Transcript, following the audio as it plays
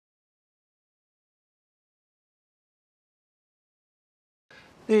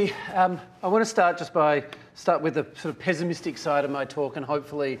I want to start with the sort of pessimistic side of my talk and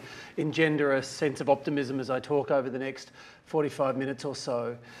hopefully engender a sense of optimism as I talk over the next 45 minutes or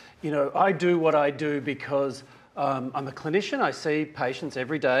so. You know, I do what I do because I'm a clinician. I see patients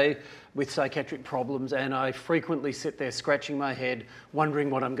every day with psychiatric problems, and I frequently sit there scratching my head wondering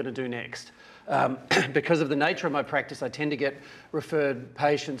what I'm going to do next. Because of the nature of my practice, I tend to get referred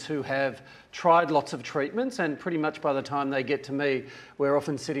patients who have tried lots of treatments, and pretty much by the time they get to me, we're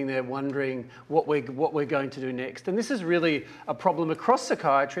often sitting there wondering what we're going to do next. And this is really a problem across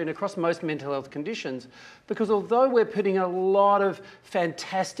psychiatry and across most mental health conditions, because although we're putting a lot of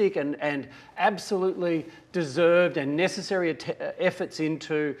fantastic and absolutely deserved and necessary efforts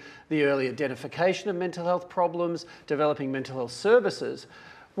into the early identification of mental health problems, developing mental health services,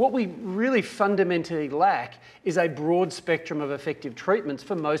 what we really fundamentally lack is a broad spectrum of effective treatments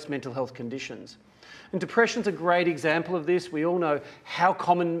for most mental health conditions. And depression's a great example of this. We all know how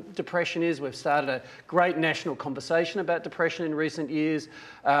common depression is. We've started a great national conversation about depression in recent years.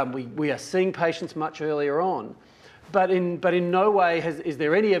 We are seeing patients much earlier on. But in no way is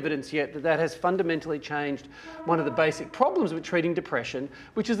there any evidence yet that has fundamentally changed one of the basic problems with treating depression,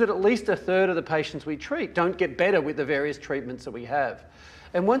 which is that at least a third of the patients we treat don't get better with the various treatments that we have.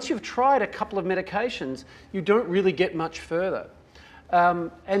 And once you've tried a couple of medications, you don't really get much further.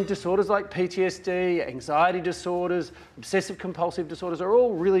 And disorders like PTSD, anxiety disorders, obsessive compulsive disorders are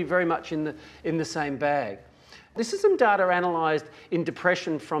all really very much in the same bag. This is some data analysed in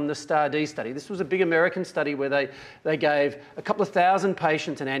depression from the STAR-D study. This was a big American study where they gave a couple of thousand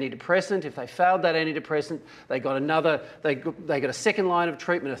patients an antidepressant. If they failed that antidepressant, they got a second line of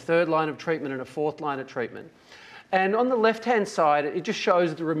treatment, a third line of treatment, and a fourth line of treatment. And on the left-hand side, it just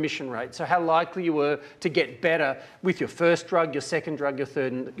shows the remission rate, so how likely you were to get better with your first drug, your second drug, your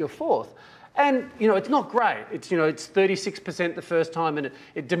third, and your fourth. And, you know, it's not great. It's 36% the first time, and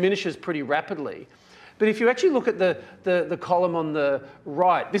it diminishes pretty rapidly. But if you actually look at the column on the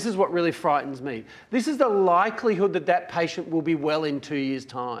right, this is what really frightens me. This is the likelihood that that patient will be well in 2 years'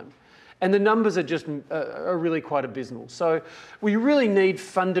 time. And the numbers are really quite abysmal. So we really need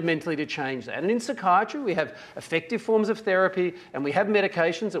fundamentally to change that. And in psychiatry, we have effective forms of therapy and we have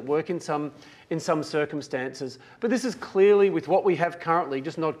medications that work in some circumstances. But this is clearly, with what we have currently,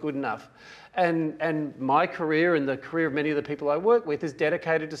 just not good enough. And my career and the career of many of the people I work with is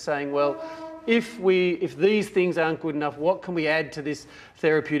dedicated to saying, well, if these things aren't good enough, what can we add to this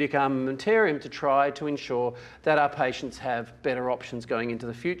therapeutic armamentarium to try to ensure that our patients have better options going into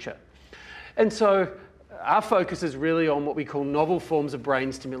the future? And so our focus is really on what we call novel forms of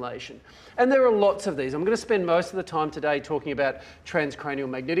brain stimulation. And there are lots of these. I'm going to spend most of the time today talking about transcranial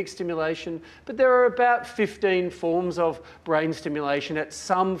magnetic stimulation, but there are about 15 forms of brain stimulation at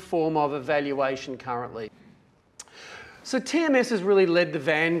some form of evaluation currently. So TMS has really led the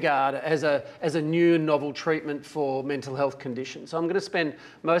vanguard as a new and novel treatment for mental health conditions. So I'm going to spend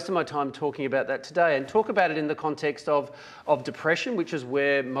most of my time talking about that today and talk about it in the context of depression, which is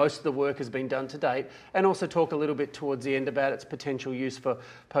where most of the work has been done to date, and also talk a little bit towards the end about its potential use for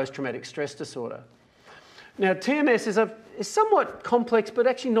post-traumatic stress disorder. Now, TMS is somewhat complex, but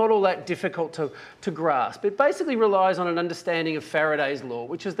actually not all that difficult to grasp. It basically relies on an understanding of Faraday's law,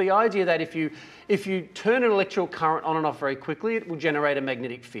 which is the idea that if you turn an electrical current on and off very quickly, it will generate a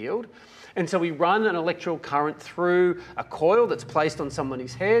magnetic field. And so we run an electrical current through a coil that's placed on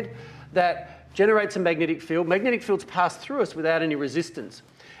somebody's head that generates a magnetic field. Magnetic fields pass through us without any resistance.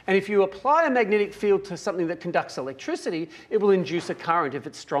 And if you apply a magnetic field to something that conducts electricity, it will induce a current if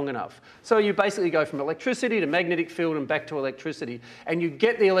it's strong enough. So you basically go from electricity to magnetic field and back to electricity, and you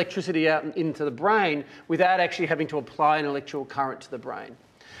get the electricity out into the brain without actually having to apply an electrical current to the brain.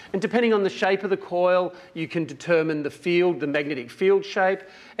 And depending on the shape of the coil, you can determine the field, the magnetic field shape.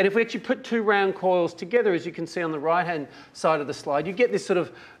 And if we actually put two round coils together, as you can see on the right-hand side of the slide, you get this sort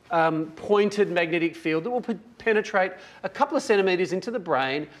of pointed magnetic field that will penetrate a couple of centimetres into the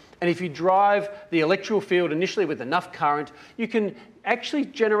brain. And if you drive the electrical field initially with enough current, you can actually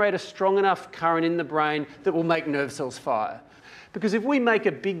generate a strong enough current in the brain that will make nerve cells fire. Because if we make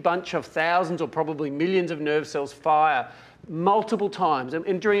a big bunch of thousands or probably millions of nerve cells fire multiple times,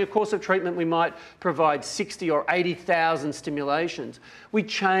 and during a course of treatment we might provide 60 or 80,000 stimulations, we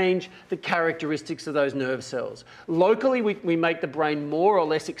change the characteristics of those nerve cells. Locally, we make the brain more or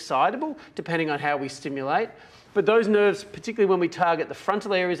less excitable depending on how we stimulate. But those nerves, particularly when we target the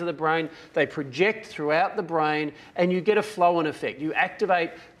frontal areas of the brain, they project throughout the brain and you get a flow-on effect. You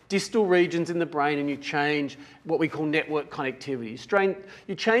activate distal regions in the brain and you change what we call network connectivity.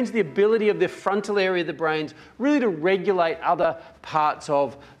 You change the ability of the frontal area of the brain really to regulate other parts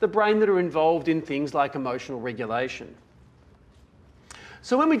of the brain that are involved in things like emotional regulation.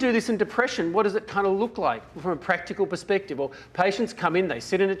 So when we do this in depression, what does it kind of look like from a practical perspective? Well, patients come in, they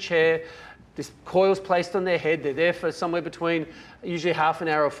sit in a chair, this coil's placed on their head, they're there for somewhere between usually half an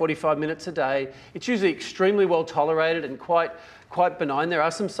hour or 45 minutes a day. It's usually extremely well tolerated and quite benign. There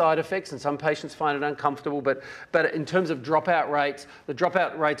are some side effects and some patients find it uncomfortable, but in terms of dropout rates, the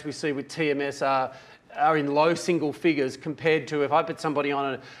dropout rates we see with TMS are in low single figures compared to if I put somebody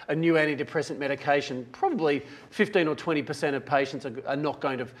on a new antidepressant medication, probably 15 or 20% of patients are not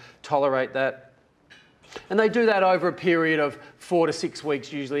going to tolerate that. And they do that over a period of 4 to 6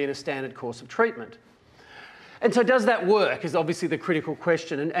 weeks, usually in a standard course of treatment. And so does that work is obviously the critical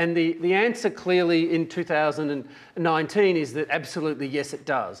question. And the answer clearly in 2019 is that absolutely yes, it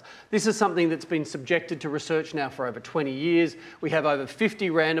does. This is something that's been subjected to research now for over 20 years. We have over 50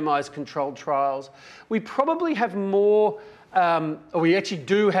 randomised controlled trials. We probably have more, or we actually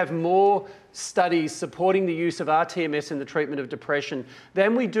do have more studies supporting the use of rTMS in the treatment of depression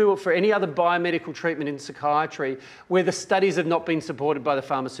than we do for any other biomedical treatment in psychiatry where the studies have not been supported by the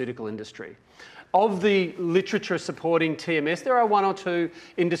pharmaceutical industry. Of the literature supporting TMS, there are 1 or 2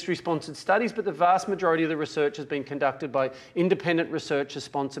 industry-sponsored studies, but the vast majority of the research has been conducted by independent researchers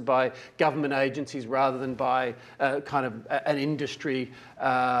sponsored by government agencies rather than by kind of an industry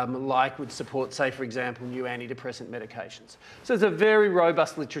like would support, say, for example, new antidepressant medications. So there's a very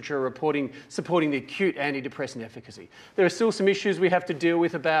robust literature supporting the acute antidepressant efficacy. There are still some issues we have to deal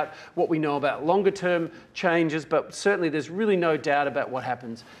with about what we know about longer-term changes, but certainly there's really no doubt about what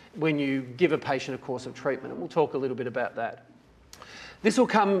happens when you give a patient a course of treatment, and we'll talk a little bit about that. This will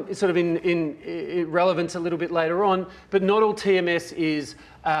come sort of in relevance a little bit later on, but not all TMS is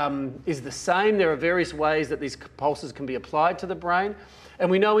the same. There are various ways that these pulses can be applied to the brain. And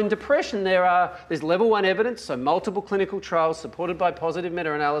we know in depression there's level 1 evidence, so multiple clinical trials supported by positive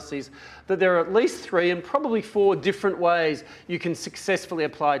meta-analyses, that there are at least 3 and probably 4 different ways you can successfully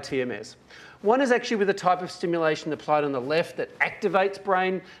apply TMS. One is actually with a type of stimulation applied on the left that activates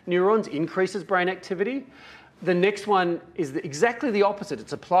brain neurons, increases brain activity. The next one is exactly the opposite.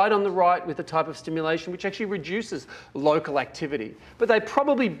 It's applied on the right with a type of stimulation which actually reduces local activity. But they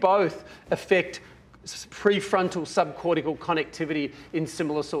probably both affect prefrontal subcortical connectivity in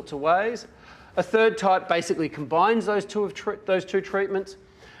similar sorts of ways. A third type basically combines those two treatments.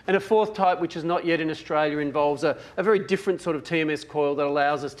 And a fourth type, which is not yet in Australia, involves a very different sort of TMS coil that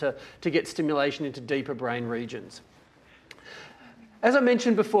allows us to get stimulation into deeper brain regions. As I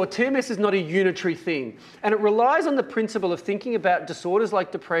mentioned before, TMS is not a unitary thing, and it relies on the principle of thinking about disorders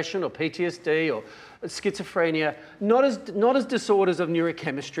like depression or PTSD or schizophrenia, not as disorders of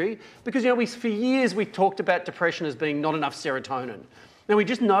neurochemistry, because for years we talked about depression as being not enough serotonin. Now, we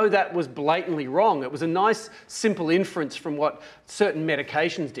just know that was blatantly wrong. It was a nice, simple inference from what certain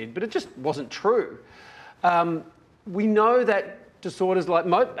medications did, but it just wasn't true. We know that disorders like,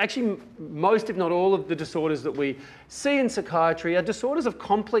 most if not all of the disorders that we see in psychiatry are disorders of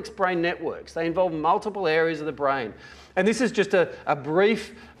complex brain networks. They involve multiple areas of the brain. And this is just a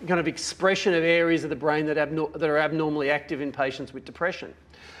brief kind of expression of areas of the brain that are abnormally active in patients with depression.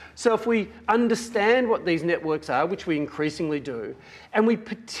 So if we understand what these networks are, which we increasingly do, and we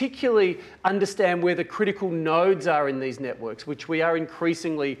particularly understand where the critical nodes are in these networks, which we are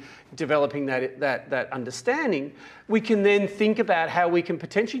increasingly developing that understanding, we can then think about how we can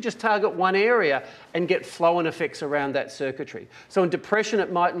potentially just target one area and get flow-on effects around that circuitry. So in depression,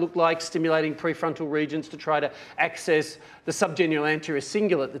 it might look like stimulating prefrontal regions to try to access the subgenual anterior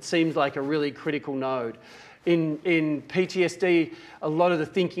cingulate that seems like a really critical node. In PTSD, a lot of the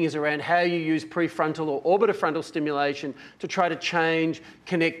thinking is around how you use prefrontal or orbitofrontal stimulation to try to change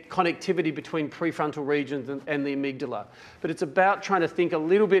connectivity between prefrontal regions and the amygdala. But it's about trying to think a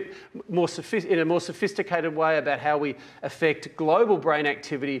little bit more in a more sophisticated way about how we affect global brain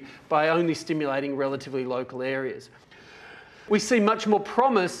activity by only stimulating relatively local areas. We see much more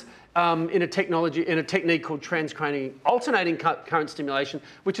promise in a technique called transcranial alternating current stimulation,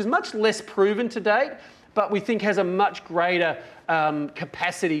 which is much less proven to date, but we think has a much greater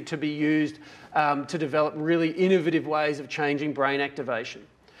capacity to be used to develop really innovative ways of changing brain activation.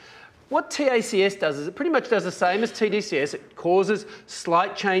 What TACS does is it pretty much does the same as TDCS. It causes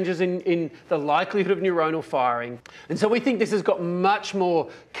slight changes in the likelihood of neuronal firing. And so we think this has got much more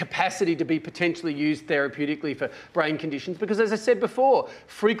capacity to be potentially used therapeutically for brain conditions because, as I said before,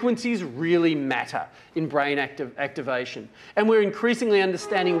 frequencies really matter in brain activation. And we're increasingly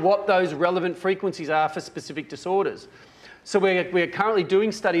understanding what those relevant frequencies are for specific disorders. So we're currently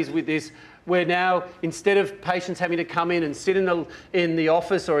doing studies with this where now, instead of patients having to come in and sit in the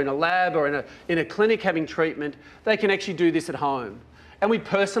office or in a lab or in a clinic having treatment, they can actually do this at home. and we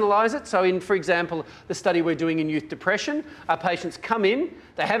personalise it. So in, for example, the study we're doing in youth depression, our patients come in,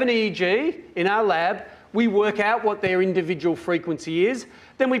 they have an EEG in our lab, we work out what their individual frequency is,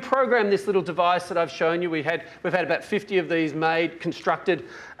 then we program this little device that I've shown you. We've had about 50 of these made, constructed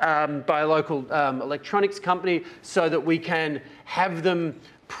by a local electronics company so that we can have them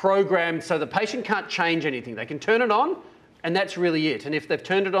programmed so the patient can't change anything. They can turn it on, and that's really it. And if they've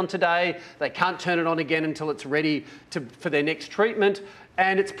turned it on today, they can't turn it on again until it's ready for their next treatment,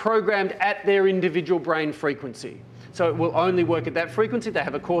 and it's programmed at their individual brain frequency. So it will only work at that frequency. If they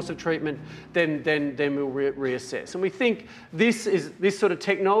have a course of treatment, then we'll reassess. And we think this sort of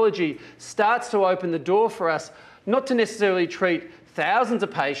technology starts to open the door for us, not to necessarily treat thousands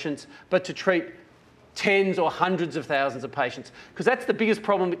of patients, but to treat tens or hundreds of thousands of patients. Because that's the biggest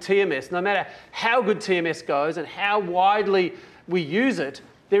problem with TMS. No matter how good TMS goes and how widely we use it,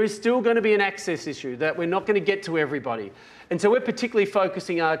 there is still going to be an access issue that we're not going to get to everybody. And so we're particularly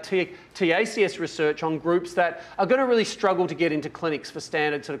focusing our TACS research on groups that are going to really struggle to get into clinics for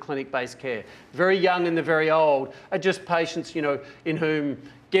standard sort of clinic-based care. Very young and the very old are just patients, you know, in whom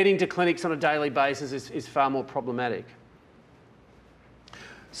getting to clinics on a daily basis is far more problematic.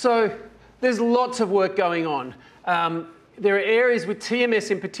 So there's lots of work going on. There are areas with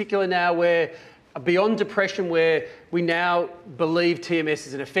TMS in particular now where beyond depression, where we now believe TMS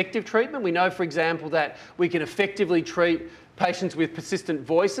is an effective treatment. We know, for example, that we can effectively treat patients with persistent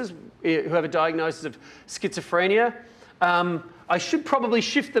voices who have a diagnosis of schizophrenia. I should probably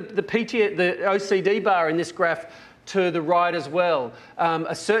shift the OCD bar in this graph to the right as well.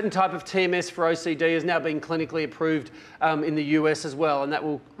 A certain type of TMS for OCD is now being clinically approved in the US as well, and that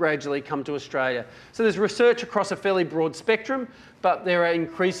will gradually come to Australia. So there's research across a fairly broad spectrum, but there are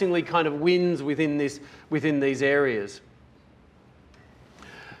increasingly kind of wins within these areas.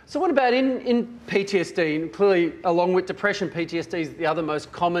 So what about in PTSD? And clearly, along with depression, PTSD is the other most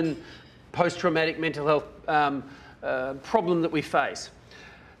common post-traumatic mental health problem that we face.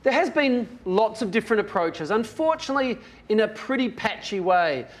 There has been lots of different approaches, unfortunately in a pretty patchy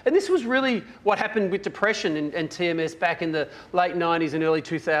way. And this was really what happened with depression and TMS back in the late 90s and early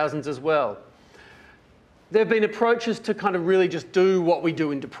 2000s as well. There have been approaches to kind of really just do what we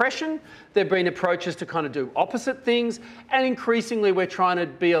do in depression. There have been approaches to kind of do opposite things. And increasingly, we're trying to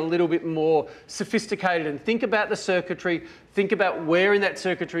be a little bit more sophisticated and think about the circuitry, think about where in that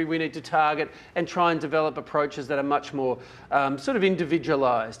circuitry we need to target, and try and develop approaches that are much more sort of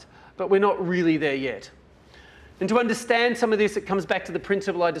individualized. But we're not really there yet. And to understand some of this, it comes back to the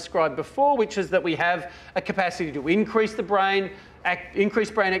principle I described before, which is that we have a capacity to increase the brain,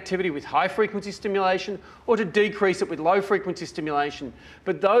 increase brain activity with high-frequency stimulation, or to decrease it with low-frequency stimulation.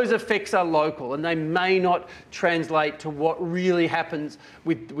 But those effects are local, and they may not translate to what really happens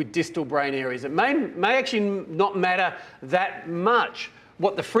with distal brain areas. It may actually not matter that much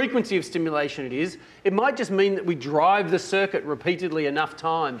what the frequency of stimulation it is. It might just mean that we drive the circuit repeatedly enough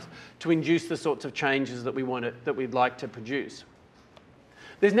times to induce the sorts of changes that we'd like to produce.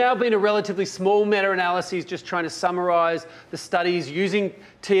 There's now been a relatively small meta-analysis just trying to summarise the studies using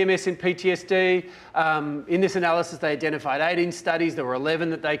TMS in PTSD. In this analysis, they identified 18 studies. There were 11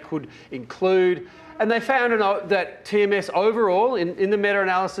 that they could include. And they found that TMS overall, in the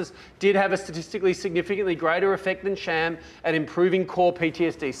meta-analysis, did have a statistically significantly greater effect than sham at improving core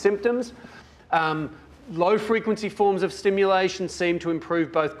PTSD symptoms. Low-frequency forms of stimulation seem to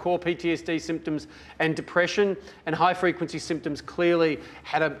improve both core PTSD symptoms and depression, and high-frequency symptoms clearly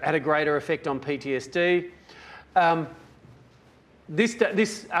had a greater effect on PTSD.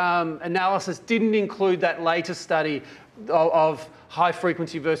 This analysis didn't include that later study of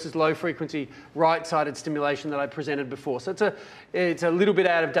high-frequency versus low-frequency right-sided stimulation that I presented before. So it's a little bit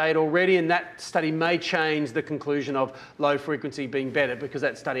out of date already, and that study may change the conclusion of low-frequency being better, because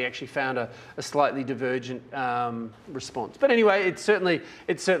that study actually found a slightly divergent response. But anyway, it's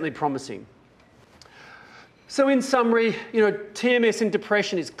certainly promising. So in summary, TMS in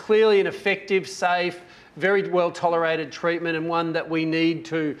depression is clearly an effective, safe, very well-tolerated treatment, and one that we need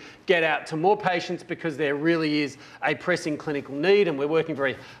to get out to more patients because there really is a pressing clinical need, and we're working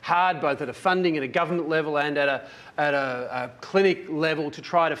very hard both at a funding at a government level and at a clinic level to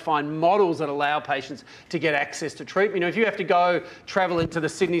try to find models that allow patients to get access to treatment. If you have to travel into the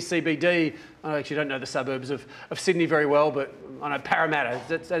Sydney CBD, I actually don't know the suburbs of Sydney very well, but I know Parramatta,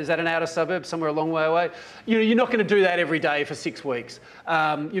 is that an outer suburb, somewhere a long way away? You're not going to do that every day for 6 weeks.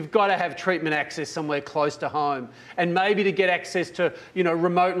 You've got to have treatment access somewhere close to home. And maybe to get access to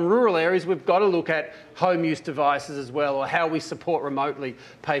remote and rural areas, we've got to look at home use devices as well, or how we support remotely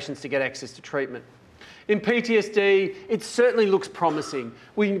patients to get access to treatment. In PTSD, it certainly looks promising.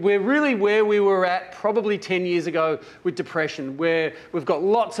 We're really where we were at probably 10 years ago with depression, where we've got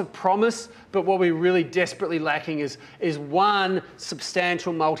lots of promise, but what we're really desperately lacking is one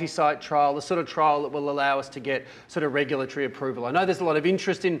substantial multi-site trial, the sort of trial that will allow us to get sort of regulatory approval. I know there's a lot of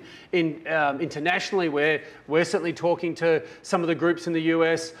interest internationally, where we're certainly talking to some of the groups in the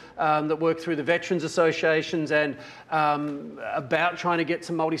US that work through the Veterans Associations and about trying to get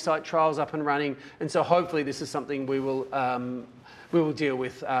some multi-site trials up and running. And so hopefully this is something we will deal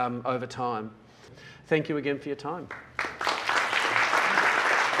with over time. Thank you again for your time.